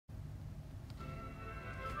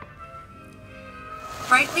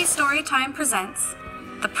Brightly Storytime presents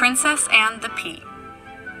The Princess and the Pea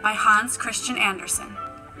by Hans Christian Andersen,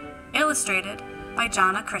 illustrated by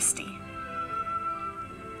Jonna Christie.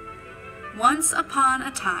 Once upon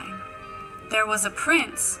a time, there was a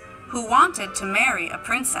prince who wanted to marry a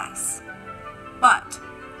princess, but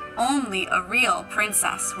only a real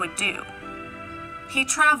princess would do. He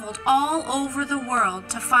traveled all over the world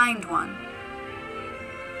to find one.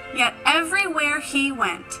 Yet everywhere he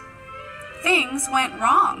went, things went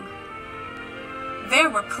wrong. There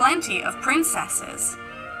were plenty of princesses,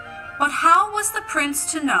 but how was the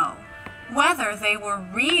prince to know whether they were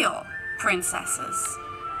real princesses?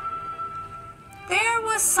 There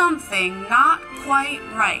was something not quite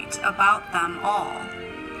right about them all.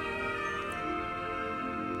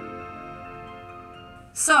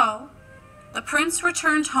 So, the prince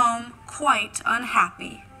returned home quite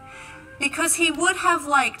unhappy, because he would have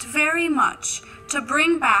liked very much to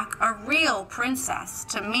bring back a real princess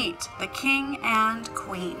to meet the king and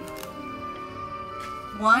queen.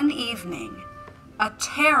 One evening, a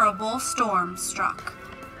terrible storm struck.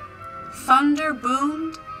 Thunder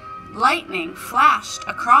boomed, lightning flashed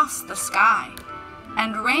across the sky,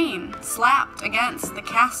 and rain slapped against the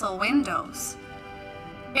castle windows.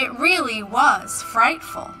 It really was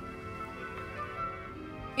frightful.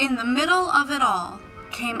 In the middle of it all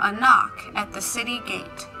came a knock at the city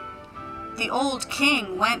gate. The old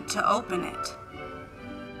king went to open it.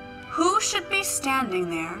 Who should be standing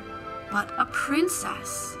there but a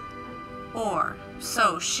princess? Or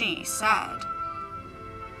so she said.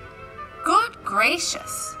 Good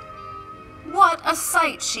gracious! What a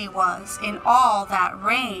sight she was in all that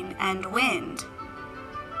rain and wind!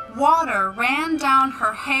 Water ran down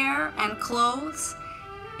her hair and clothes,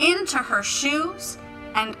 into her shoes,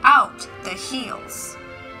 and out the heels.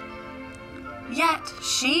 Yet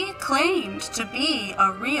she claimed to be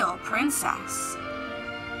a real princess.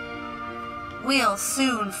 We'll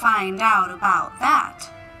soon find out about that,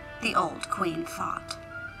 the old queen thought.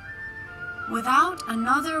 Without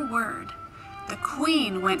another word, the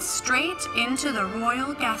queen went straight into the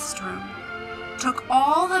royal guest room, took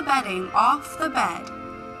all the bedding off the bed,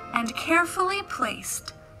 and carefully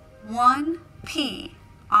placed one pea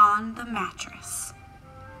on the mattress.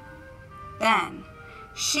 Then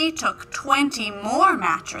she took 20 more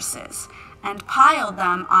mattresses and piled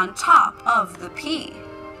them on top of the pea.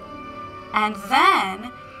 And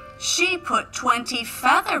then she put 20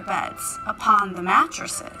 feather beds upon the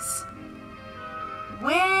mattresses.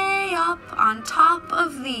 Way up on top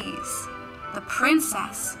of these, the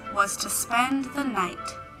princess was to spend the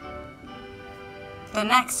night. The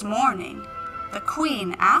next morning, the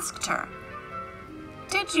queen asked her,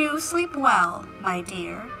 "Did you sleep well, my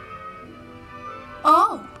dear?"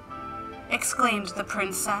 "Oh," exclaimed the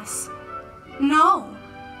princess, "no,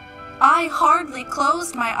 I hardly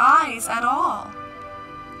closed my eyes at all.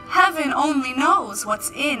 Heaven only knows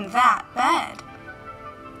what's in that bed.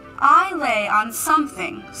 I lay on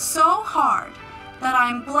something so hard that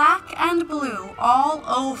I'm black and blue all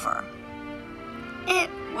over.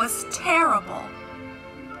 It was terrible."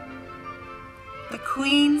 The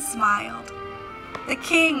queen smiled, the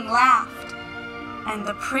king laughed, and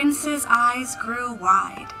the prince's eyes grew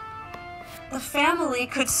wide. The family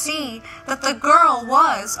could see that the girl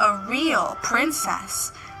was a real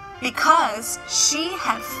princess, because she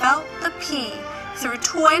had felt the pea through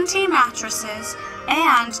 20 mattresses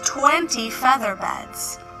and 20 feather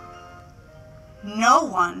beds. No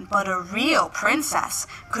one but a real princess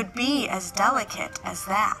could be as delicate as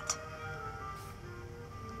that.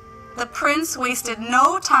 The prince wasted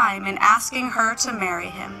no time in asking her to marry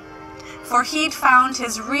him, for he'd found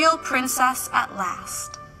his real princess at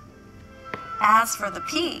last. As for the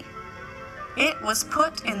pea, it was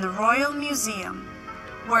put in the Royal Museum,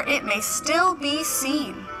 where it may still be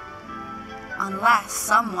seen, unless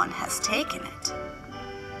someone has taken it.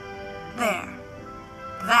 There,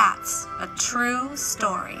 that's a true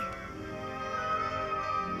story.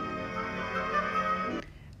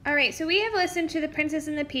 All right, so we have listened to The Princess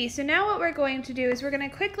and the Pea. So now what we're going to do is we're going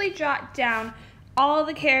to quickly jot down all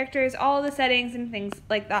the characters, all the settings, and things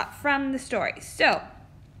like that from the story. So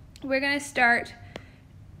we're going to start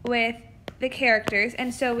with the characters.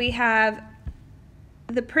 And so we have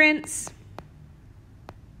the prince,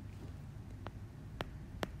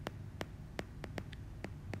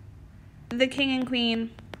 the king and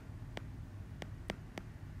queen,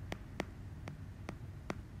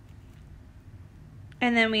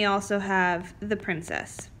 and then we also have the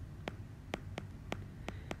princess.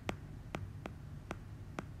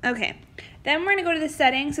 Okay, then we're going to go to the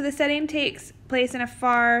setting. So the setting takes place in a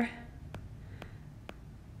far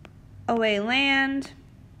away land.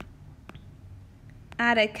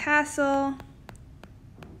 at a castle.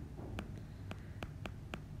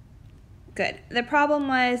 Good. The problem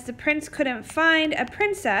was the prince couldn't find a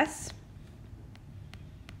princess.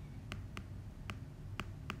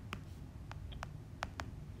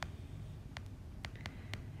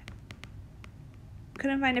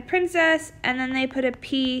 Couldn't find a princess, and then they put a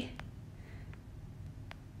P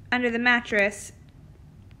under the mattress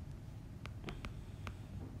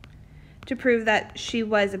to prove that she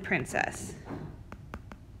was a princess.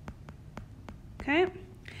 Okay?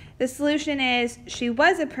 The solution is she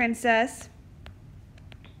was a princess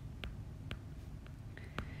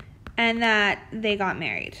and that they got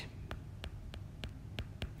married.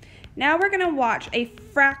 Now we're going to watch a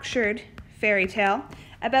fractured fairy tale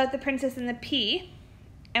about the Princess and the Pea,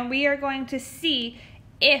 and we are going to see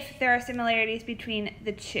if there are similarities between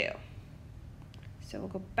the two. So we'll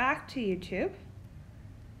go back to YouTube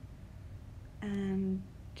and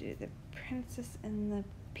do the Princess and the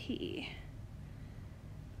Pea.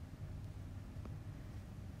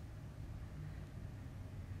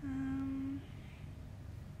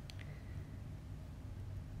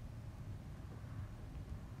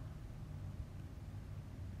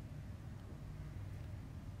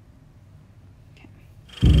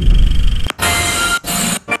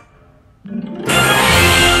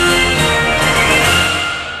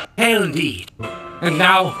 Hail indeed. And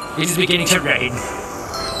now it is beginning to rain.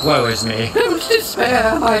 Woe is me. Don't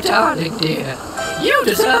despair, my darling dear. You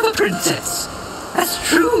deserve a princess. As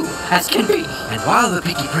true as can be. And while the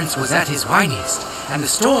Picky Prince was at his whiniest, and the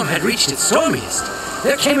storm had reached its stormiest,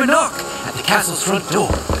 there came a knock at the castle's front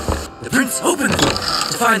door. The prince opened the door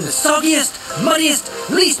to find the soggiest,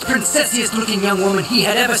 muddiest, least princessiest looking young woman he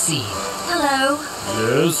had ever seen. Hello.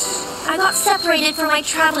 Yes? I got separated from my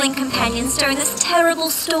traveling companions during this terrible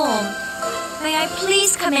storm. May I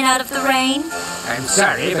please come in out of the rain? I'm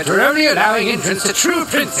sorry, but we're only allowing entrance to true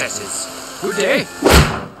princesses. Good day.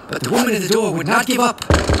 But the woman at the door would not give up.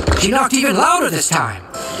 She knocked even louder this time.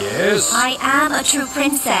 Yes? I am a true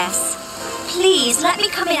princess. Please, let me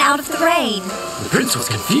come in out of the rain. The prince was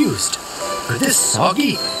confused. Could this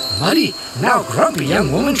soggy, muddy, now grumpy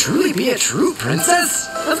young woman truly be a true princess?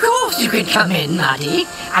 Of course you can come in, my dear.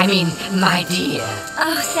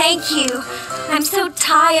 Oh, thank you. I'm so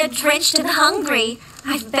tired, drenched, and hungry.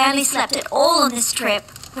 I've barely slept at all on this trip.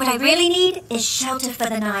 What I really need is shelter for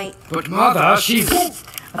the night. But Mother, she's...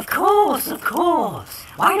 Of course.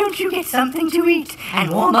 Why don't you get something to eat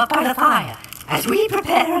and warm up by the fire as we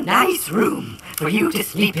prepare a nice room for you to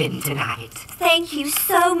sleep in tonight? Thank you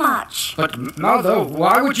so much. But Mother,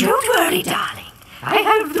 why would you... Don't worry, darling. I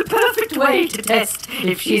have the perfect way to test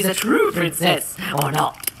if she's a true princess or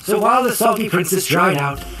not. So while the soggy princess dried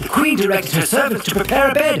out, the queen directed her servants to prepare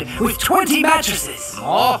a bed with 20 mattresses.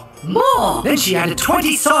 More! Then she added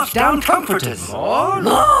 20 soft down comforters. More!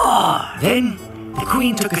 Then the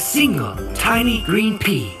queen took a single, tiny green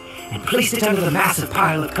pea and placed it under the massive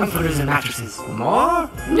pile of comforters and mattresses. More?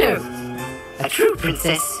 No. A true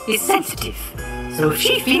princess is sensitive. So if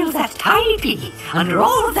she feels that tiny pea under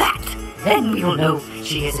all of that, then we will know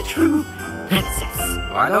she is a true princess.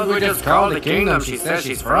 Why don't we just call the kingdom she says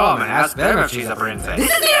she's from and ask them if she's a princess?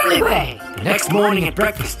 This is the only way! The next morning at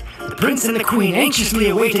breakfast, the prince and the queen anxiously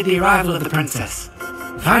awaited the arrival of the princess.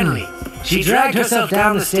 Finally, she dragged herself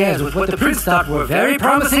down the stairs with what the prince thought were very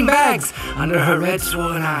promising bags under her red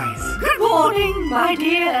swollen eyes. Good morning, my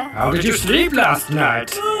dear. How did you sleep last night?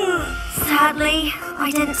 Sadly,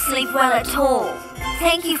 I didn't sleep well at all.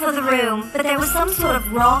 Thank you for the room, but there was some sort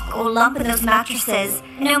of rock or lump in those mattresses.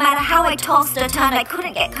 No matter how I tossed or turned, I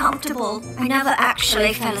couldn't get comfortable. I never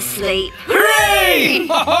actually fell asleep. Hooray! You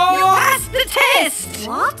passed the test!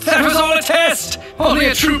 What? That was all a test! Only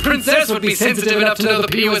a true princess would be sensitive enough to know the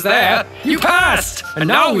pea was there. You passed! And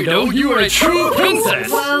now we know you are a true princess!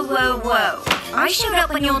 Whoa. I showed up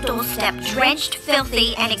on your doorstep drenched,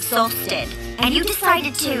 filthy, and exhausted. And you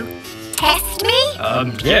decided to test me?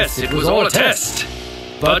 Yes, it was all a test.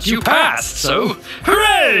 But you passed, so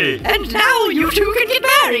hooray! And now you two can get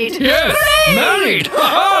married! Yes, Hooray! married!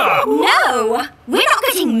 Ha-ha! No! We're not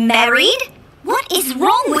getting married! What is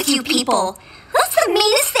wrong with you people? That's the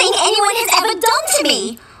meanest thing anyone has ever done to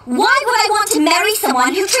me! Why would I want to marry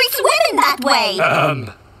someone who treats women that way?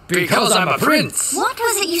 Because I'm a prince! What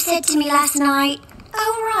was it you said to me last night?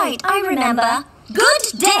 Oh, right, I remember.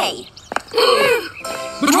 Good day!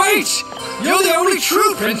 But wait! You're the only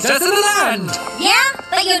true princess in the land! Yeah,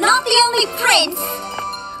 but you're not the only prince!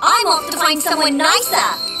 I'm off to find someone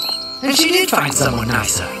nicer! And she did find someone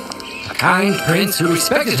nicer. A kind prince who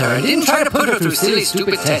respected her and didn't try to put her through silly,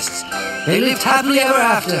 stupid tests. They lived happily ever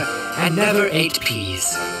after and never ate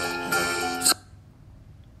peas.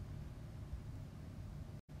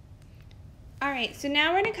 right, so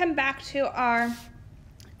now we're going to come back to our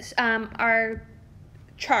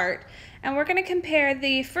chart, and we're going to compare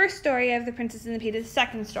the first story of The Princess and the Pea to the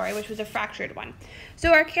second story, which was a fractured one.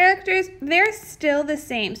 So our characters, they're still the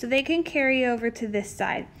same, so they can carry over to this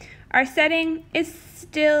side. Our setting is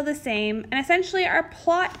still the same, and essentially our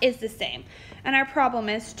plot is the same, and our problem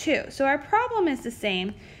is too. So our problem is the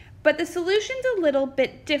same, but the solution's a little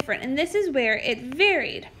bit different, and this is where it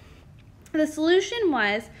varied. The solution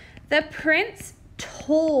was the prince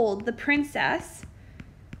told the princess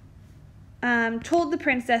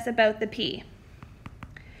about the pea.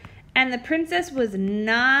 And the princess was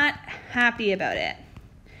not happy about it.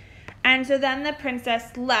 And so then the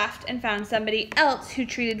princess left and found somebody else who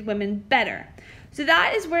treated women better. So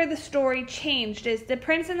that is where the story changed, is the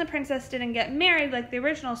prince and the princess didn't get married like the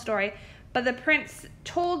original story, but the prince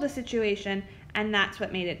told the situation, and that's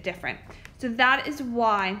what made it different. So that is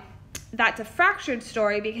why that's a fractured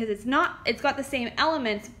story, because it's got the same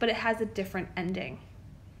elements, but it has a different ending.